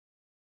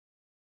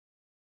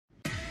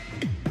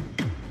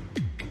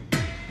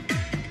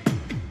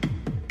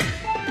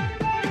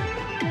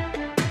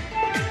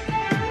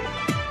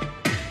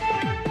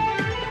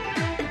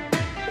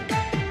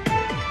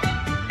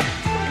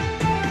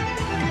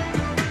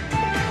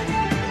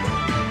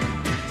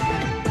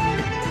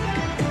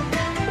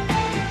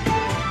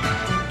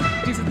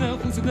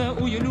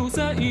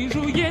色映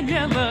入眼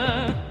帘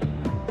了。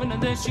温暖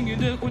的幸运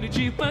的蝴蝶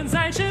气氛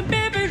在身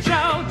边围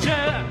绕着，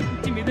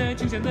甜蜜的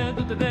清香的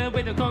独特的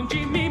味道空气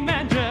弥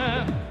漫着。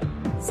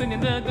思念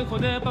的等候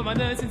的爸妈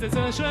的现在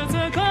色色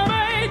口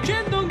味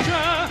卷动着，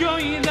又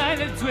迎来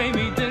了最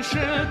美的时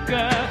刻，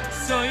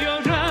所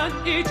有人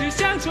一直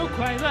享受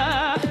快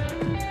乐。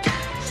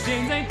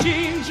现在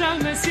请让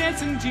那些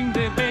曾经的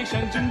悲伤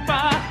蒸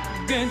发，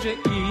跟着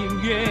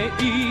音乐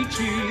一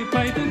起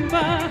摆动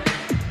吧。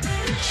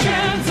现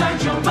在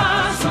就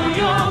把所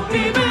有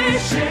疲惫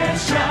卸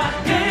下，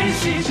给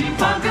心情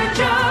放个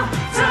假，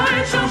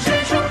再重新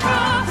出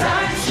发，在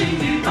心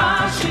里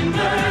把新的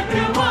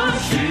愿望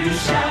许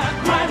下，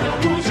快乐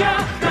无价，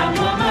让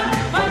我们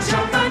放下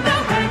烦恼，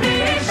嗨皮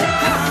一下。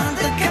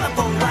The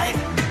colorful life，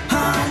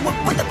 我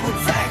不得不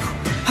在乎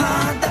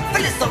，The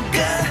feeling so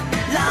good，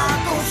 拉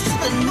弓徐徐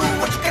的路，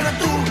我去跟他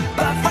赌，把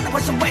烦恼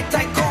换成外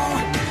太空，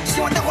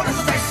希望的火燃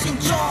烧在心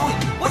中，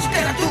我去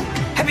跟他赌，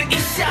嗨皮一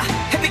下，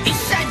嗨皮一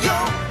下哟。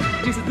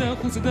金色的、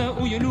红色的、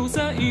五颜六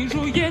色映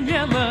入眼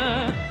帘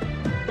了，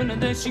温暖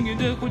的、幸运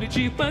的蝴蝶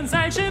气氛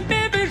在身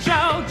边围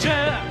绕着，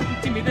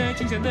甜蜜的、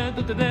清香的、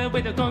独特的味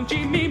道空气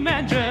弥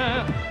漫着。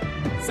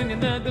思念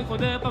的、等候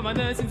的、爸妈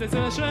的心在色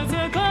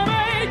口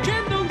味卷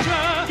动着，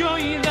又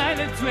迎来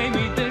了最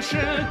美的时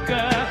刻，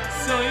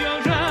所有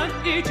人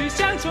一直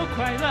享受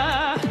快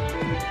乐。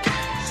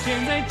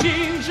现在请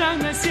让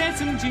那些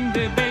曾经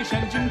的悲伤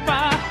蒸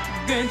发，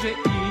跟着音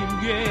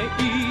乐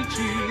一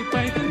起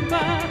摆动吧。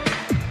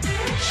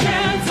现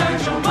在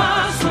就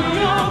把所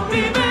有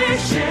疲惫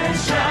卸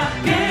下，